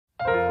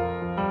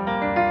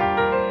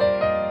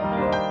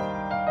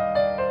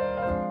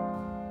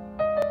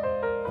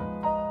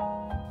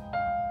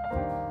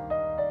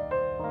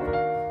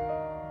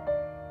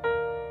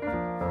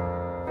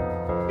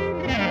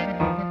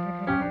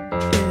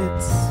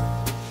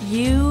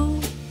you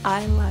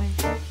I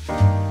like.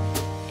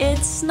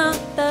 It's not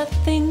the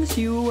things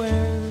you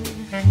wear.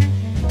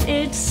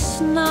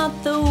 It's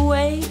not the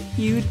way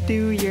you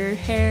do your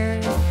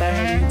hair. But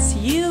it's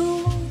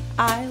you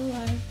I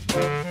like.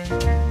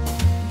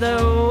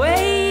 The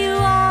way you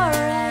are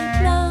right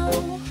now.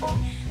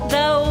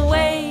 The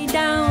way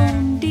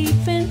down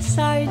deep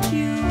inside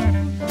you.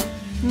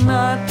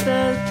 Not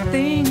the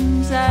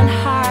things that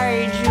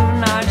hide you.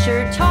 Not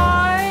your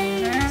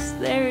toys,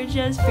 they're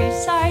just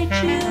beside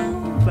you.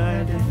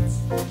 But it's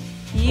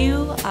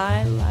you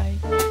I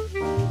like.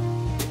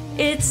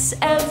 It's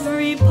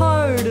every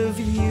part of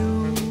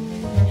you.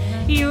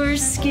 Your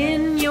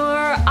skin,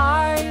 your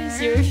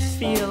eyes, your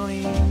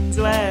feelings,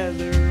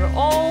 whether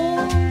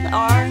old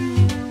or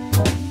new.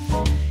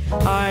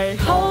 I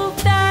hope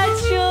that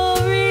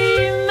you'll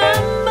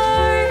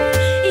remember,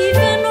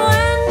 even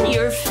when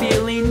you're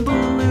feeling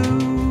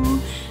blue,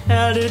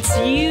 that it's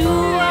you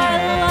I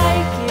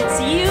like, it's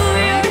you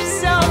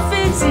yourself,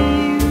 it's you.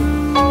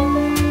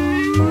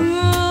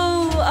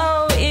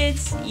 Oh,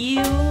 it's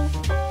you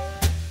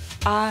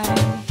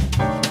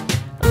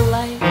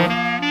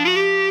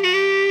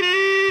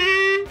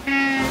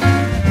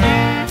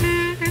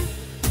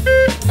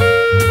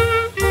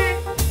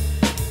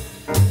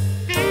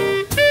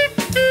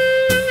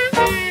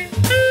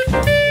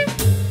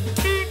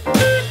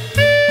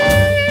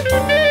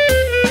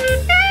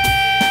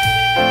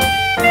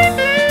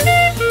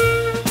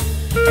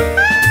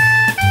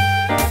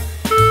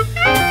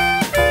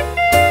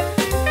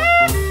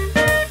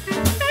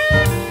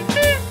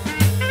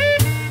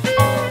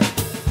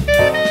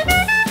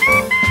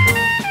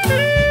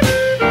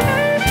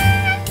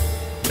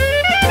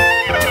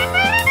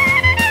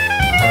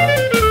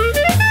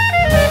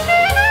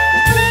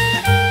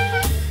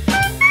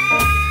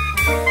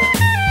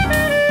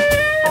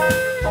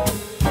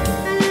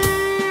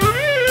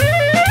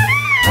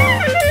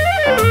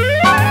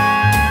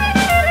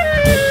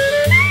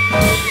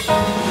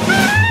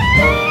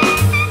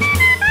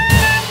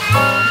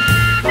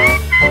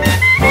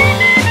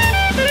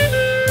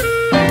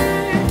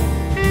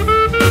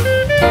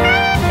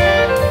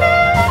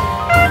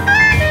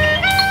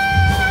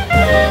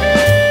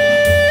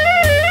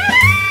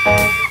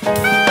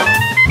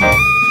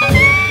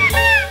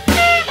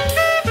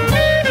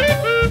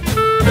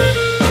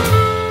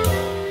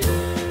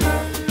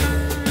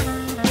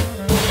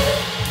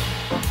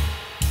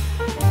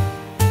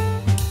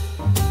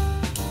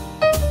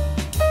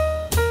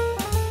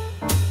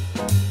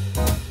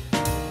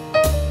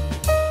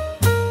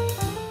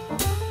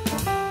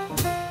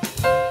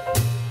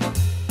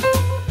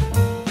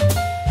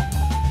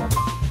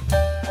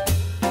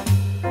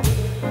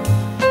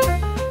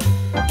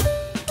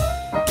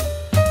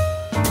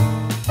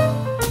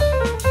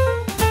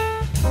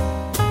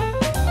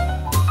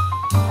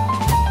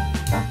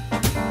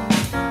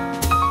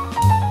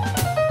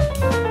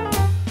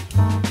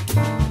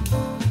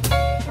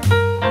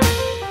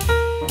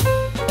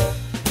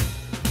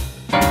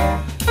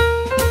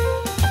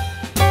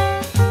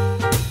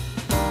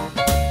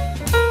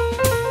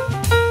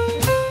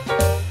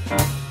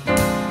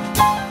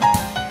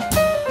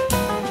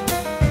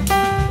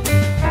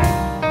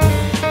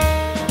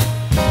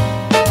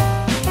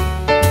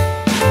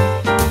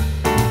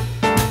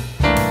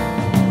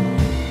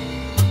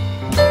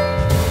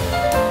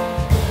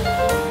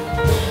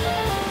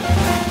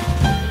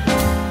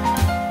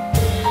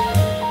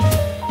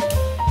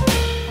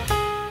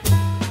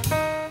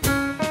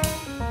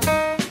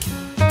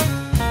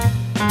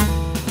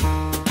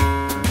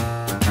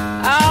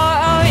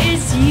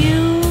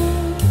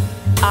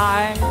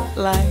I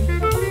like.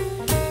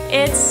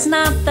 It's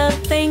not the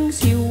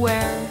things you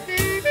wear.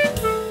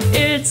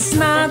 It's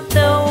not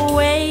the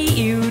way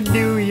you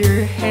do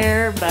your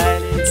hair.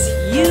 But it's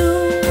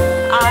you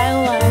I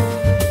like.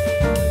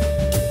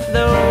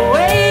 The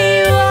way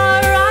you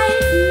are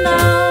right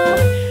now.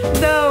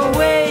 The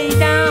way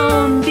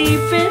down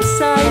deep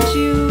inside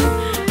you.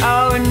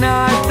 Oh,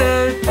 not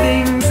the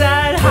things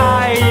that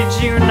hide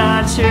you.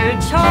 Not your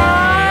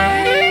toys.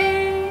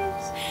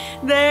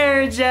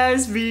 They're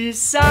just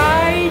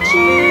beside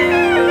you.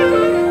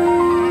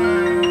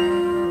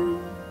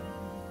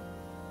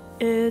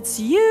 It's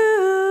you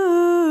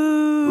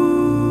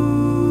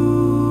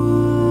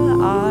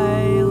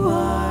I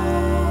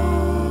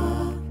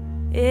like.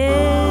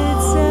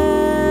 It's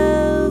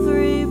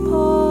every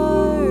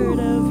part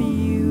of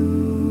you.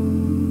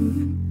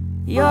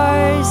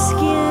 Your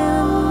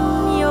skin,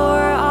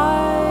 your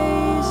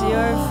eyes,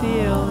 your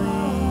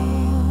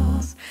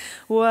feelings.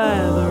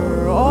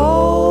 Whether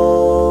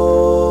old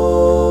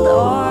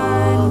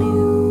or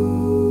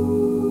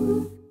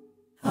new.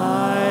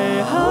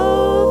 I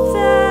hope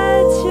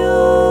that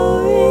you'll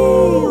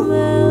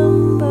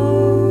remember,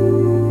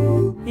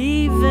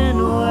 even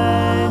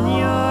when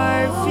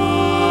you're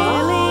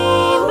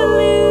feeling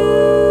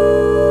blue.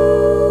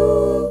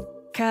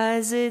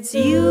 'Cause it's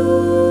you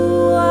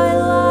I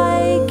like.